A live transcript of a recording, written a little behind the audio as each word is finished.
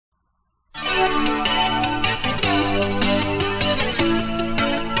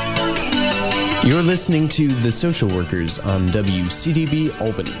You're listening to The Social Workers on WCDB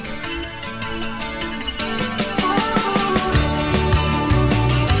Albany.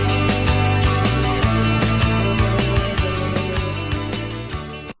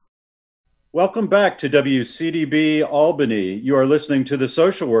 Welcome back to WCDB Albany. You are listening to The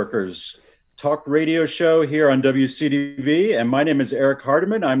Social Workers talk radio show here on WCDB, and my name is Eric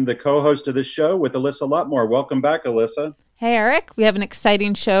Hardiman. I'm the co-host of this show with Alyssa Lotmore. Welcome back, Alyssa. Hey, Eric. We have an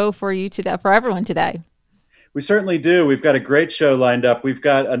exciting show for you today, for everyone today. We certainly do. We've got a great show lined up. We've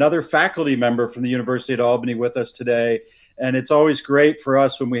got another faculty member from the University of Albany with us today, and it's always great for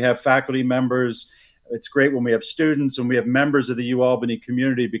us when we have faculty members. It's great when we have students and we have members of the UAlbany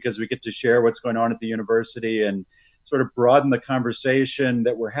community, because we get to share what's going on at the university and sort of broaden the conversation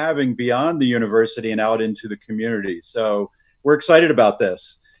that we're having beyond the university and out into the community. So we're excited about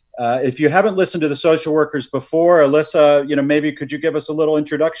this. If you haven't listened to The Social Workers before, Alyssa, maybe could you give us a little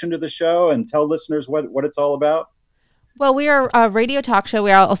introduction to the show and tell listeners what it's all about? Well, we are a radio talk show.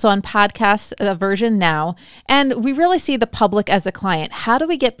 We are also on podcast version now, and we really see the public as a client. How do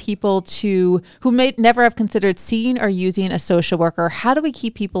we get people who may never have considered seeing or using a social worker? How do we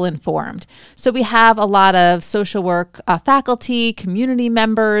keep people informed? So we have a lot of social work faculty, community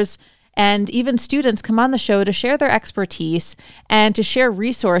members, and even students come on the show to share their expertise and to share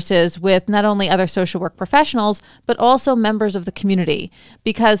resources with not only other social work professionals, but also members of the community.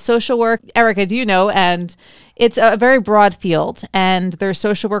 Because social work, Eric, as you know, and it's a very broad field, and there's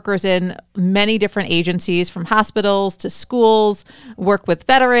social workers in many different agencies, from hospitals to schools, work with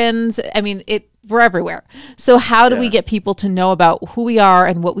veterans. I mean, we're everywhere. So how do we get people to know about who we are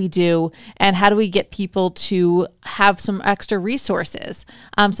and what we do, and how do we get people to have some extra resources?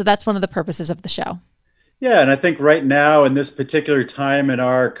 So that's one of the purposes of the show. Yeah, and I think right now in this particular time in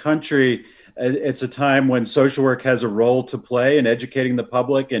our country, it's a time when social work has a role to play in educating the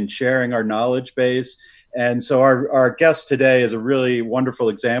public and sharing our knowledge base. And so our guest today is a really wonderful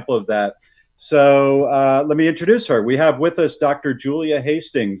example of that. So let me introduce her. We have with us Dr. Julia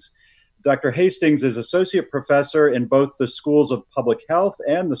Hastings. Dr. Hastings is associate professor in both the Schools of Public Health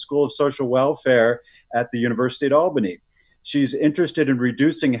and the School of Social Welfare at the University of Albany. She's interested in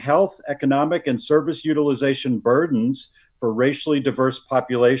reducing health, economic, and service utilization burdens for racially diverse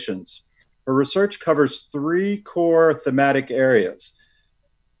populations. Her research covers three core thematic areas: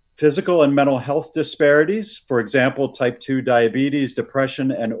 physical and mental health disparities, for example, type 2 diabetes, depression,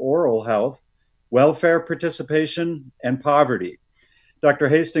 and oral health, welfare participation, and poverty. Dr.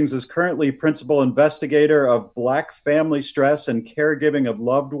 Hastings is currently principal investigator of Black family stress and caregiving of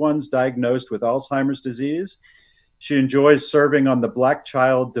loved ones diagnosed with Alzheimer's disease. She enjoys serving on the Black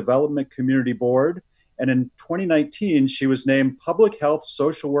Child Development Community Board. And in 2019, she was named Public Health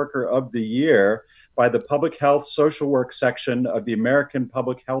Social Worker of the Year by the Public Health Social Work Section of the American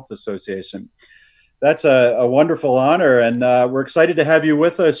Public Health Association. That's a wonderful honor, and we're excited to have you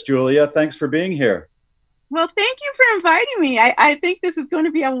with us, Julia. Thanks for being here. Well, thank you for inviting me. I think this is going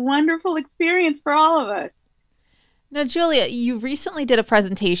to be a wonderful experience for all of us. Now, Julia, you recently did a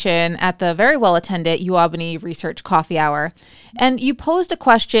presentation at the very well-attended UAlbany Research Coffee Hour, and you posed a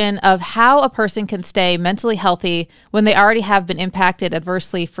question of how a person can stay mentally healthy when they already have been impacted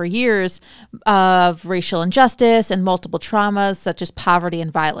adversely for years of racial injustice and multiple traumas such as poverty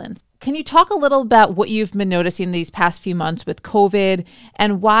and violence. Can you talk a little about what you've been noticing these past few months with COVID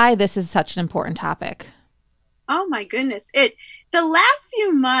and why this is such an important topic? Oh my goodness. The last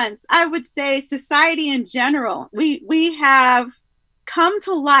few months, I would say society in general, we have come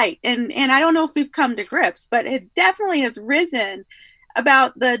to light, and I don't know if we've come to grips, but it definitely has risen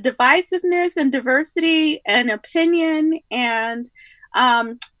about the divisiveness and diversity and opinion. And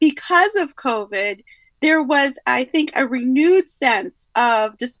because of COVID, there was, I think, a renewed sense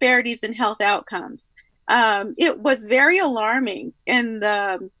of disparities in health outcomes. It was very alarming in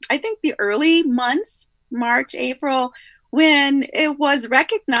I think the early months, March, April, when it was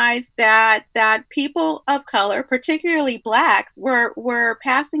recognized that people of color, particularly Blacks, were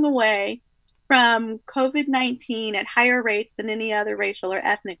passing away from COVID-19 at higher rates than any other racial or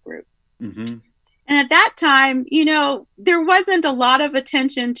ethnic group. Mm-hmm. And at that time, there wasn't a lot of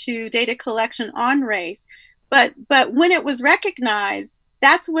attention to data collection on race, but when it was recognized,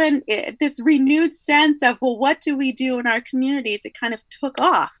 that's when this renewed sense of, well, what do we do in our communities? It kind of took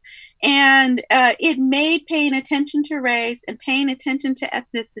off. And it made paying attention to race and paying attention to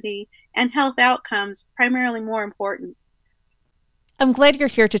ethnicity and health outcomes primarily more important. I'm glad you're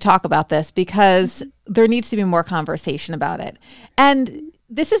here to talk about this because there needs to be more conversation about it. And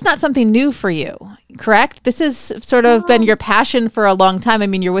This is not something new for you, correct? This has sort of been your passion for a long time. I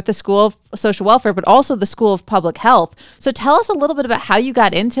mean, you're with the School of Social Welfare, but also the School of Public Health. So tell us a little bit about how you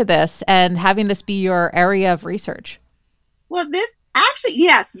got into this and having this be your area of research. Well, this actually,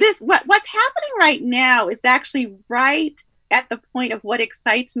 yes, what's happening right now is actually right at the point of what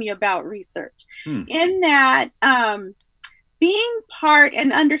excites me about research. In that, being part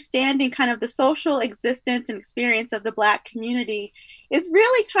and understanding kind of the social existence and experience of the Black community is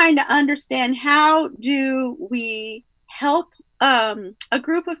really trying to understand how do we help a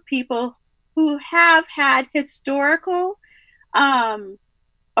group of people who have had historical,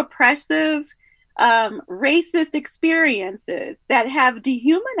 oppressive, racist experiences that have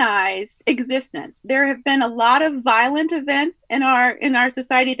dehumanized existence. There have been a lot of violent events in our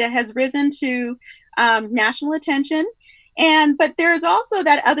society that has risen to national attention. But there's also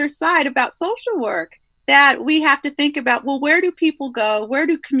that other side about social work that we have to think about, well, where do people go? Where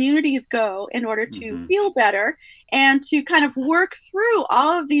do communities go in order to feel better and to kind of work through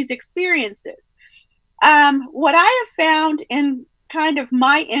all of these experiences? What I have found in kind of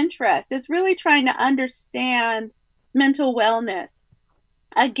my interest is really trying to understand mental wellness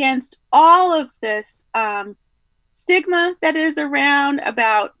against all of this stigma that is around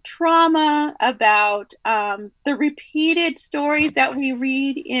about trauma, about the repeated stories that we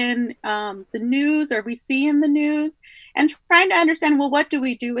read in the news or we see in the news, and trying to understand, well, what do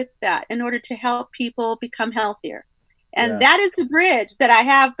we do with that in order to help people become healthier? And that is the bridge that I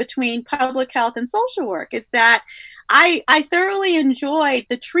have between public health and social work, is that I thoroughly enjoy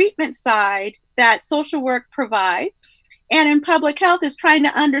the treatment side that social work provides. And in public health is trying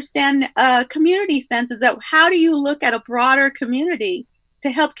to understand community senses of how do you look at a broader community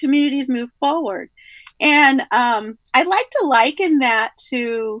to help communities move forward. And I like to liken that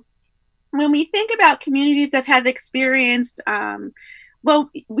to when we think about communities that have experienced,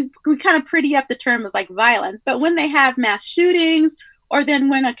 well, we kind of pretty up the term as like violence, but when they have mass shootings, or then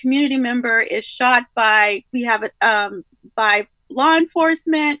when a community member is shot by law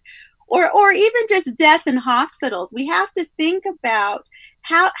enforcement, or even just death in hospitals, we have to think about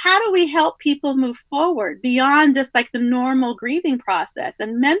how do we help people move forward beyond just like the normal grieving process.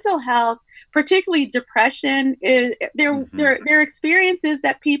 And mental health, particularly depression, is they're experiences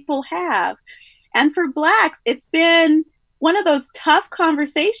that people have. And for Blacks, it's been one of those tough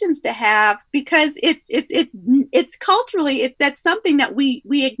conversations to have, because it's culturally, that's something that we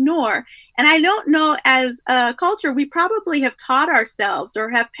ignore. And I don't know, as a culture, we probably have taught ourselves or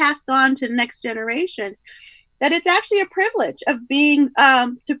have passed on to next generations that it's actually a privilege of being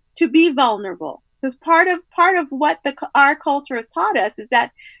to be vulnerable. Because part of what our culture has taught us is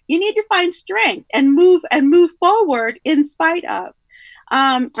that you need to find strength and move forward in spite of.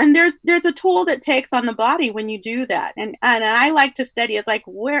 And there's a toll that takes on the body when you do that. And I like to study it like,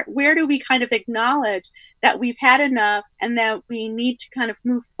 where do we kind of acknowledge that we've had enough and that we need to kind of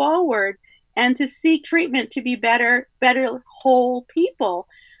move forward and to seek treatment to be better whole people,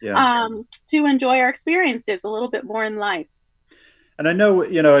 to enjoy our experiences a little bit more in life. And I know,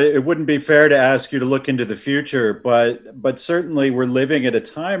 it wouldn't be fair to ask you to look into the future, but certainly we're living at a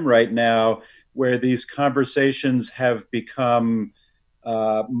time right now where these conversations have become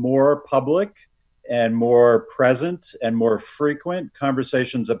more public and more present and more frequent.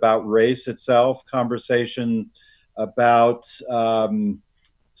 Conversations about race itself, conversation about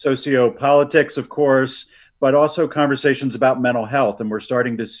sociopolitics, of course, but also conversations about mental health. And we're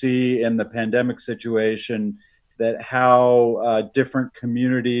starting to see in the pandemic situation that how different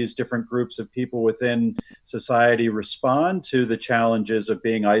communities, different groups of people within society respond to the challenges of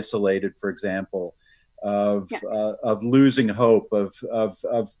being isolated, for example, of losing hope, of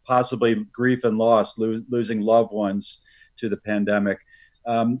possibly grief and loss, losing loved ones to the pandemic.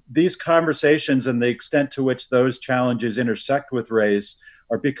 These conversations and the extent to which those challenges intersect with race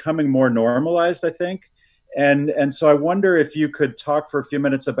are becoming more normalized, I think. And so I wonder if you could talk for a few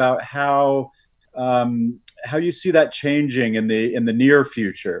minutes about how you see that changing in the near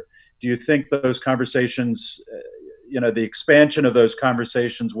future. Do you think those conversations, the expansion of those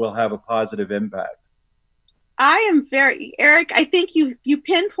conversations will have a positive impact? I am Eric, I think you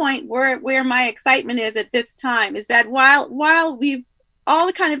pinpoint where my excitement is at this time, is that while we've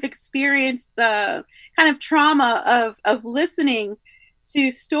all kind of experienced the kind of trauma of listening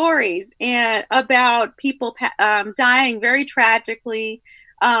to stories and about people dying very tragically,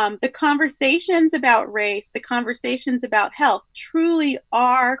 the conversations about race, the conversations about health truly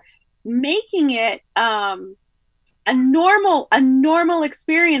are making it a normal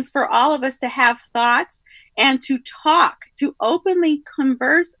experience for all of us to have thoughts and to talk, to openly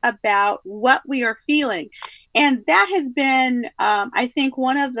converse about what we are feeling. And that has been, I think,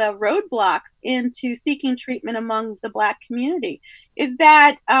 one of the roadblocks into seeking treatment among the Black community, is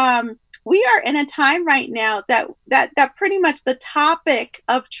that we are in a time right now that pretty much the topic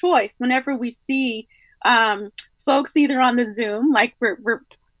of choice, whenever we see folks either on the Zoom, like we're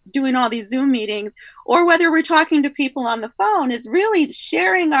doing all these Zoom meetings, or whether we're talking to people on the phone, is really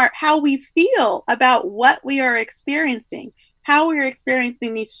sharing how we feel about what we are experiencing, how we're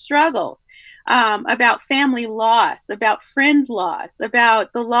experiencing these struggles, about family loss, about friend loss,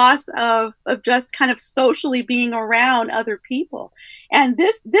 about the loss of just kind of socially being around other people. And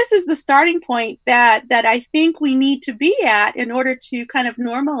this is the starting point that I think we need to be at in order to kind of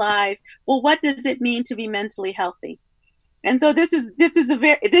normalize, well, what does it mean to be mentally healthy? And so this is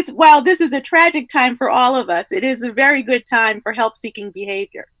while this is a tragic time for all of us, it is a very good time for help-seeking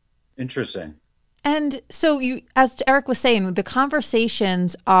behavior. Interesting. And so, as Eric was saying, the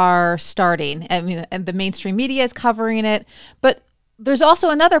conversations are starting. I mean, and the mainstream media is covering it, but there's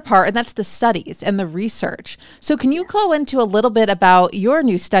also another part, and that's the studies and the research. So can you go into a little bit about your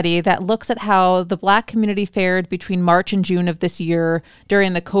new study that looks at how the Black community fared between March and June of this year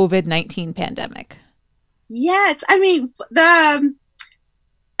during the COVID-19 pandemic? Yes. I mean,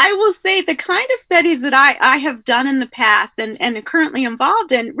 I will say the kind of studies that I have done in the past and are currently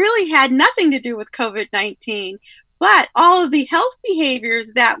involved in really had nothing to do with COVID-19, but all of the health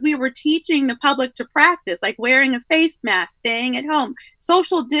behaviors that we were teaching the public to practice, like wearing a face mask, staying at home,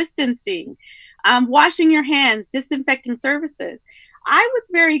 social distancing, washing your hands, disinfecting surfaces. I was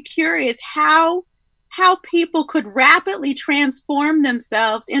very curious how people could rapidly transform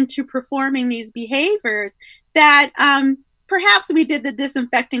themselves into performing these behaviors that perhaps we did the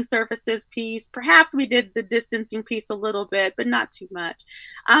disinfecting surfaces piece, perhaps we did the distancing piece a little bit, but not too much.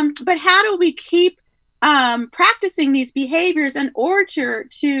 But how do we keep practicing these behaviors in order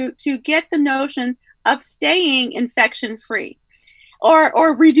to get the notion of staying infection-free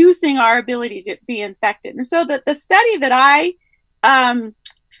or reducing our ability to be infected? And so the study that I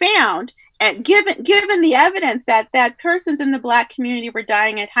found, given the evidence that persons in the Black community were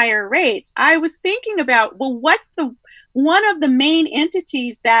dying at higher rates, I was thinking about, well, what's one of the main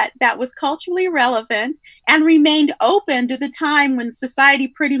entities that was culturally relevant and remained open to the time when society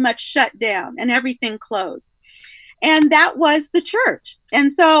pretty much shut down and everything closed. And that was the church.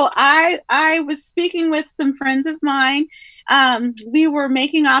 And so I was speaking with some friends of mine. We were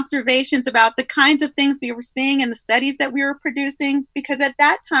making observations about the kinds of things we were seeing in the studies that we were producing, because at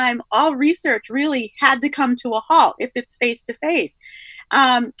that time, all research really had to come to a halt if it's face-to-face.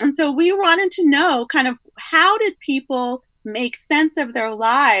 And so we wanted to know kind of how did people make sense of their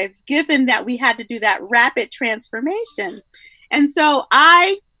lives, given that we had to do that rapid transformation. And so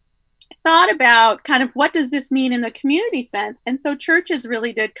I thought about kind of what does this mean in the community sense? And so churches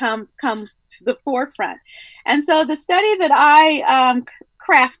really did come to the forefront. And so the study that I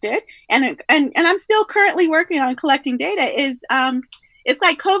crafted, and I'm still currently working on collecting data, is it's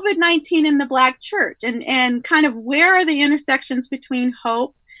like COVID-19 in the Black church, and kind of where are the intersections between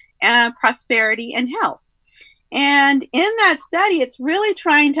hope and prosperity and health. And in that study, it's really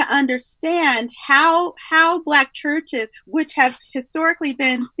trying to understand how Black churches, which have historically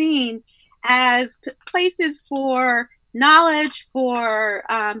been seen as places for knowledge, for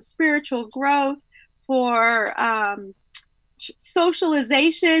spiritual growth, for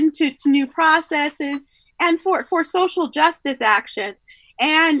socialization to new processes, and for social justice actions,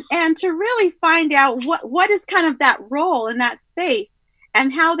 and to really find out what is kind of that role in that space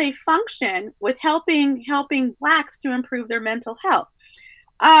and how they function with helping Blacks to improve their mental health.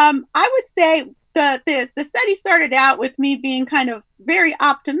 I would say the study started out with me being kind of very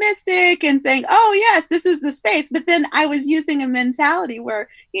optimistic and saying, oh yes, this is the space. But then I was using a mentality where,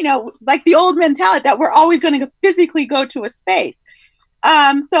 like the old mentality that we're always going to physically go to a space.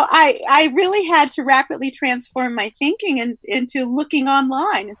 So I really had to rapidly transform my thinking into looking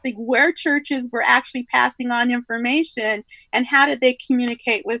online and think where churches were actually passing on information and how did they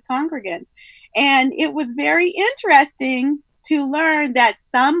communicate with congregants. And it was very interesting to learn that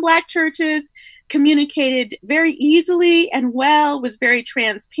some Black churches communicated very easily and well, was very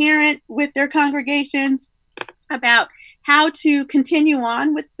transparent with their congregations about how to continue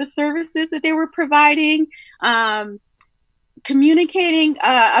on with the services that they were providing, communicating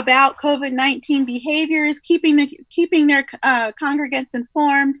about COVID-19 behaviors, keeping their congregants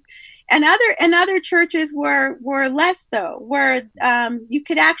informed, and other churches were less so, where you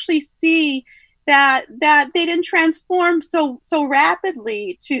could actually see that they didn't transform so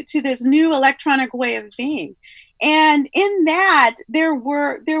rapidly to this new electronic way of being. And in that, there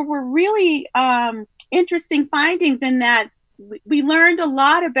were really interesting findings in that we learned a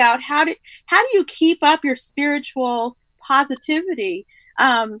lot about how do you keep up your spiritual positivity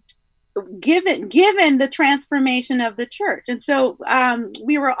given the transformation of the church. And so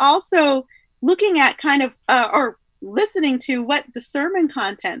we were also looking at kind of or listening to what the sermon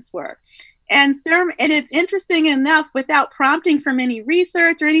contents were. And it's interesting enough, without prompting from any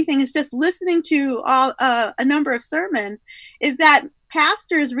research or anything, it's just listening to a number of sermons, is that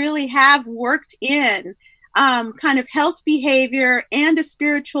pastors really have worked in kind of health behavior and a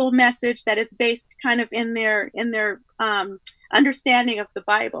spiritual message that is based kind of in their understanding of the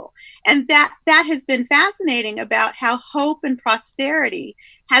Bible. And that has been fascinating about how hope and prosperity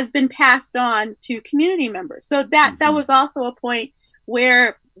has been passed on to community members. So that was also a point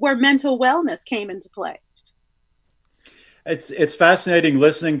where mental wellness came into play. It's fascinating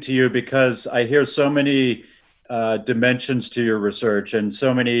listening to you, because I hear so many dimensions to your research and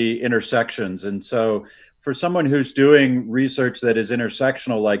so many intersections. And so for someone who's doing research that is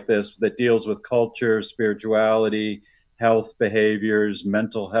intersectional like this, that deals with culture, spirituality, health behaviors,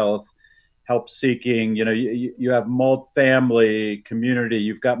 mental health, help seeking, you have family, community,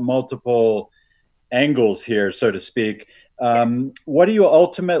 you've got multiple angles here, so to speak. What do you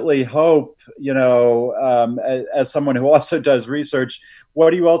ultimately hope, as someone who also does research,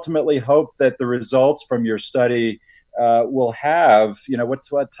 what do you ultimately hope that the results from your study will have?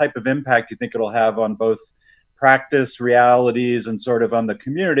 What type of impact do you think it'll have on both practice realities and sort of on the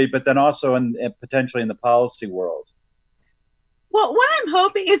community, but then also potentially in the policy world? Well, what I'm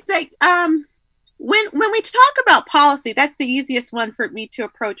hoping is that when we talk about policy, that's the easiest one for me to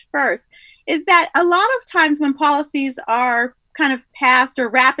approach first, is that a lot of times when policies are kind of passed or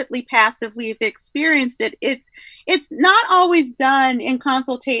rapidly passed, if we've experienced it, it's not always done in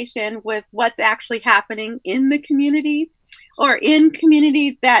consultation with what's actually happening in the communities or in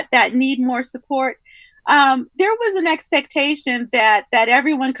communities that need more support. There was an expectation that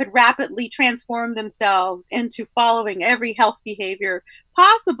everyone could rapidly transform themselves into following every health behavior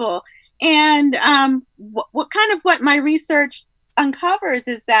possible. And what my research uncovers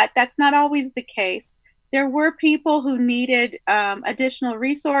is that that's not always the case. There were people who needed additional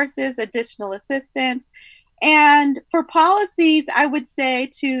resources, additional assistance. And for policies, I would say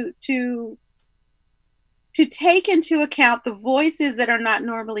to take into account the voices that are not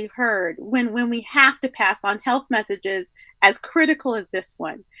normally heard when we have to pass on health messages as critical as this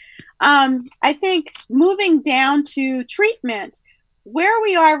one. I think moving down to treatment, where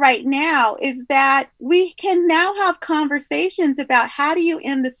we are right now is that we can now have conversations about how do you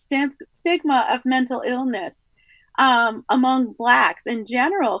end the stigma of mental illness among Blacks in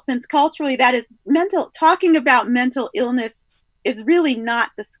general, since culturally talking about mental illness is really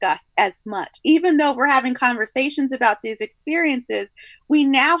not discussed as much. Even though we're having conversations about these experiences, we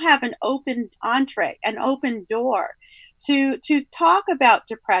now have an open entree, an open door to talk about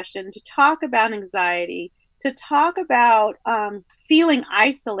depression, to talk about anxiety, to talk about feeling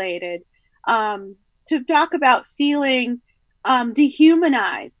isolated, to talk about feeling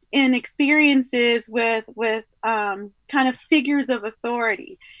dehumanized in experiences with kind of figures of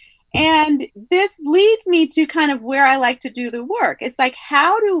authority. And this leads me to kind of where I like to do the work. It's like,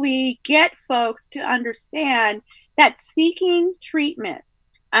 how do we get folks to understand that seeking treatment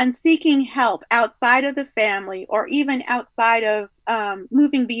and seeking help outside of the family, or even outside of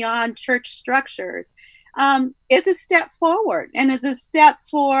moving beyond church structures, is a step forward and is a step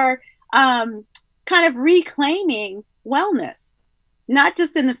for kind of reclaiming wellness, not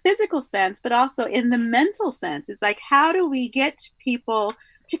just in the physical sense, but also in the mental sense. It's like, how do we get people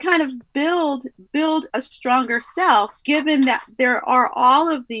to kind of build a stronger self, given that there are all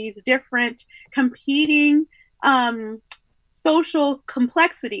of these different competing social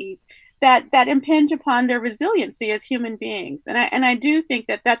complexities that impinge upon their resiliency as human beings. And I do think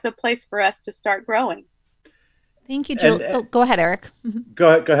that that's a place for us to start growing. Thank you, Jill. Go ahead, Eric.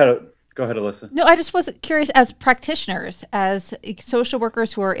 Go ahead, Alyssa. No, I just was curious, as practitioners, as social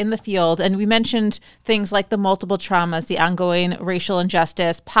workers who are in the field, and we mentioned things like the multiple traumas, the ongoing racial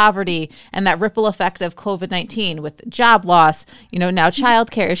injustice, poverty, and that ripple effect of COVID-19 with job loss, now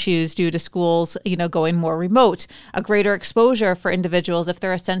childcare issues due to schools, going more remote, a greater exposure for individuals if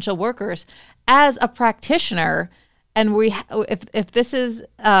they're essential workers. As a practitioner, and if this is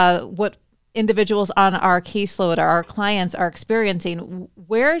what individuals on our caseload or our clients are experiencing,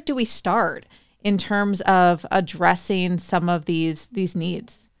 where do we start in terms of addressing some of these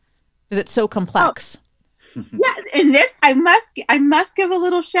needs? Because it's so complex. Yeah, and this I must give a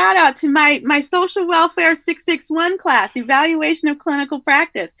little shout out to my social welfare 661 class, evaluation of clinical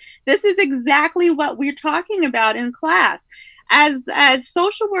practice. This is exactly what we're talking about in class. As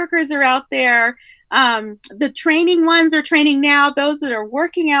social workers are out there, the training ones are training now, those that are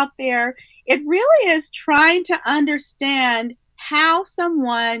working out there, it really is trying to understand how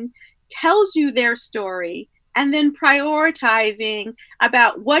someone tells you their story and then prioritizing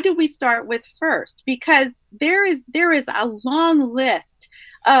about what do we start with first, because there is a long list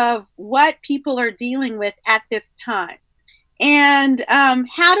of what people are dealing with at this time. And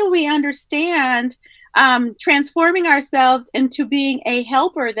how do we understand transforming ourselves into being a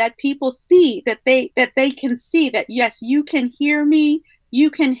helper that people see, that they can see that, yes, you can hear me, you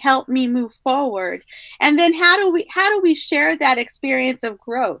can help me move forward. And then how do we share that experience of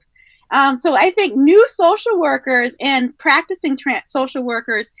growth? So I think new social workers and practicing social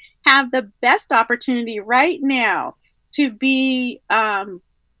workers have the best opportunity right now to be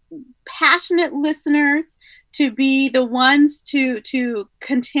passionate listeners, to be the ones to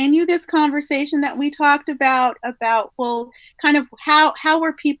continue this conversation that we talked about, well, kind of how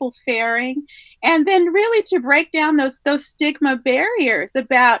are people faring, and then really to break down those stigma barriers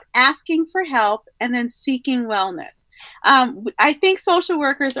about asking for help and then seeking wellness. I think social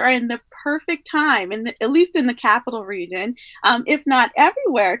workers are in the perfect time, at least in the capital region, if not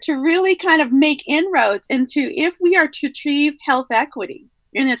everywhere, to really kind of make inroads into, if we are to achieve health equity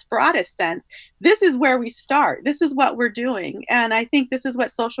in its broadest sense, this is where we start. This is what we're doing. And I think this is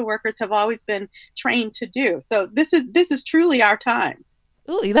what social workers have always been trained to do. So this is truly our time.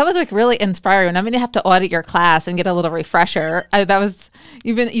 Ooh, that was like really inspiring. I'm going to have to audit your class and get a little refresher. That was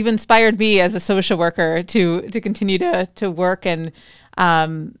you've inspired me as a social worker to continue to work. And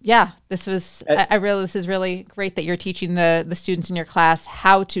this is really great that you're teaching the students in your class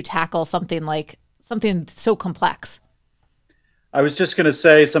how to tackle something so complex. I was just going to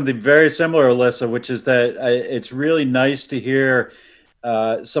say something very similar, Alyssa, which is that it's really nice to hear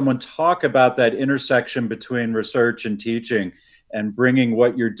someone talk about that intersection between research and teaching, and bringing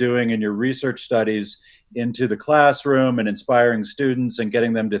what you're doing in your research studies into the classroom and inspiring students and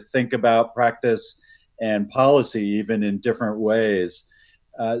getting them to think about practice and policy even in different ways.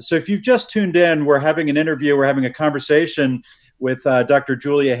 So if you've just tuned in, we're having a conversation with Dr.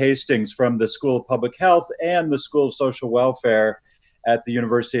 Julia Hastings from the School of Public Health and the School of Social Welfare at the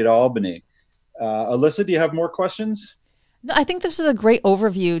University at Albany. Alyssa, do you have more questions? No, I think this is a great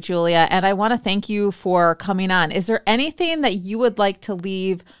overview, Julia, and I want to thank you for coming on. Is there anything that you would like to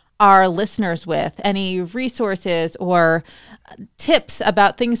leave our listeners with? Any resources or tips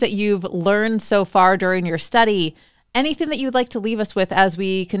about things that you've learned so far during your study? Anything that you'd like to leave us with as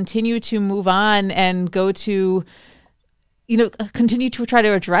we continue to move on and go to, continue to try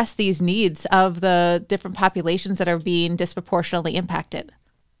to address these needs of the different populations that are being disproportionately impacted?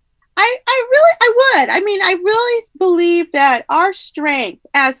 I would. I mean, I really believe that our strength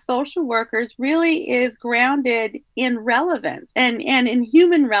as social workers really is grounded in relevance and in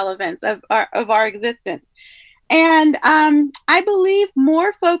human relevance of our existence. And I believe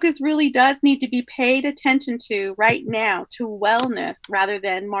more focus really does need to be paid attention to right now to wellness rather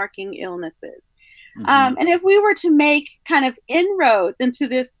than marking illnesses. Mm-hmm. And if we were to make kind of inroads into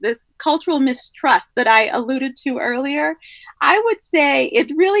this cultural mistrust that I alluded to earlier, I would say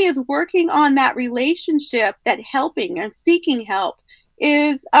it really is working on that relationship, that helping and seeking help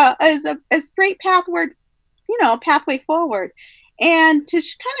is a straight pathway forward. And to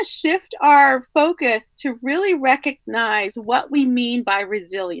kind of shift our focus to really recognize what we mean by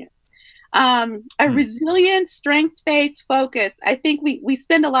resilience. Resilient, strength-based focus. I think we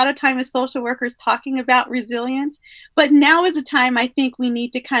spend a lot of time as social workers talking about resilience, but now is a time I think we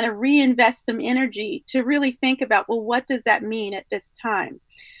need to kind of reinvest some energy to really think about, well, what does that mean at this time?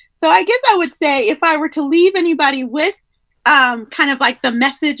 So I guess I would say, if I were to leave anybody with kind of like the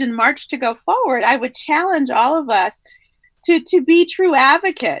message and march to go forward, I would challenge all of us to be true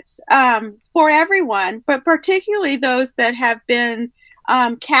advocates for everyone, but particularly those that have been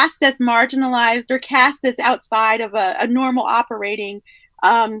cast as marginalized or cast as outside of a normal operating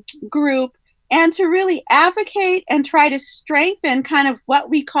group, and to really advocate and try to strengthen kind of what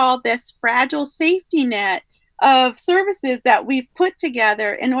we call this fragile safety net of services that we've put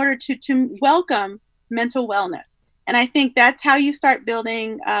together in order to welcome mental wellness. And I think that's how you start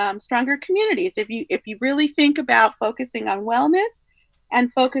building stronger communities. If you really think about focusing on wellness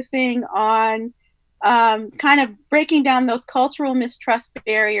and focusing on kind of breaking down those cultural mistrust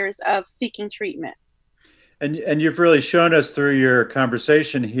barriers of seeking treatment. And you've really shown us through your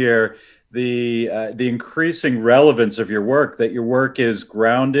conversation here the increasing relevance of your work, that your work is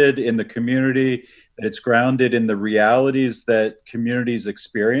grounded in the community, that it's grounded in the realities that communities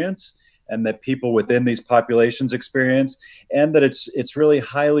experience and that people within these populations experience, and that it's really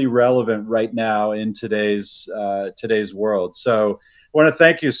highly relevant right now in today's world. So I want to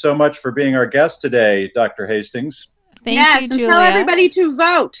thank you so much for being our guest today, Dr. Hastings. Thank yes, you, and Julia. tell everybody to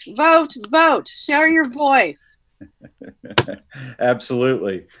vote, vote, vote. Share your voice.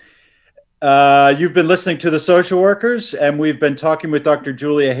 Absolutely. You've been listening to The Social Workers, and we've been talking with Dr.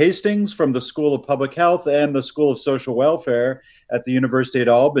 Julia Hastings from the School of Public Health and the School of Social Welfare at the University at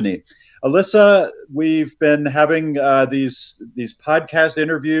Albany. Alyssa, we've been having these podcast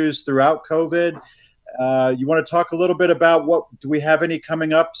interviews throughout COVID. You want to talk a little bit about do we have any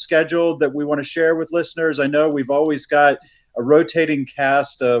coming up scheduled that we want to share with listeners? I know we've always got a rotating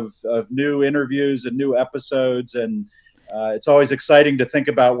cast of new interviews and new episodes, and it's always exciting to think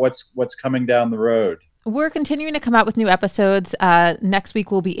about what's coming down the road. We're continuing to come out with new episodes. Next week,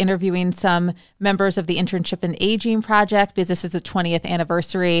 we'll be interviewing some members of the Internship in Aging Project, because this is the 20th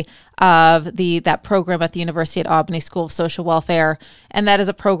anniversary of that program at the University at Albany School of Social Welfare. And that is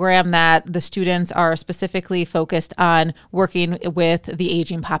a program that the students are specifically focused on working with the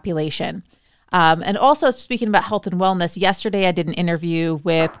aging population. And also, speaking about health and wellness, yesterday I did an interview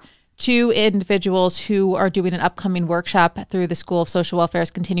with two individuals who are doing an upcoming workshop through the School of Social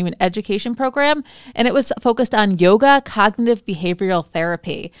Welfare's continuing education program. And it was focused on yoga, cognitive behavioral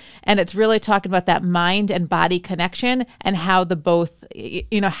therapy. And it's really talking about that mind and body connection and how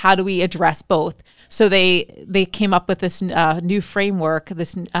how do we address both? So they came up with this new framework,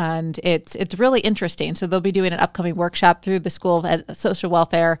 and it's really interesting. So they'll be doing an upcoming workshop through the School of Social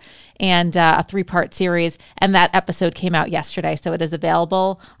Welfare, and a 3-part series. And that episode came out yesterday, so it is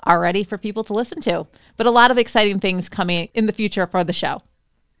available already for people to listen to. But a lot of exciting things coming in the future for the show.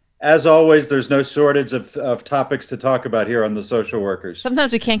 As always, there's no shortage of topics to talk about here on The Social Workers.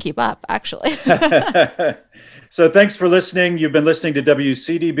 Sometimes we can't keep up, actually. So thanks for listening. You've been listening to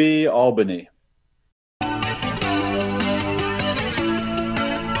WCDB Albany.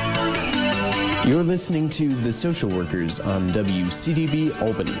 You're listening to The Social Workers on WCDB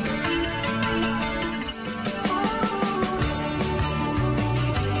Albany.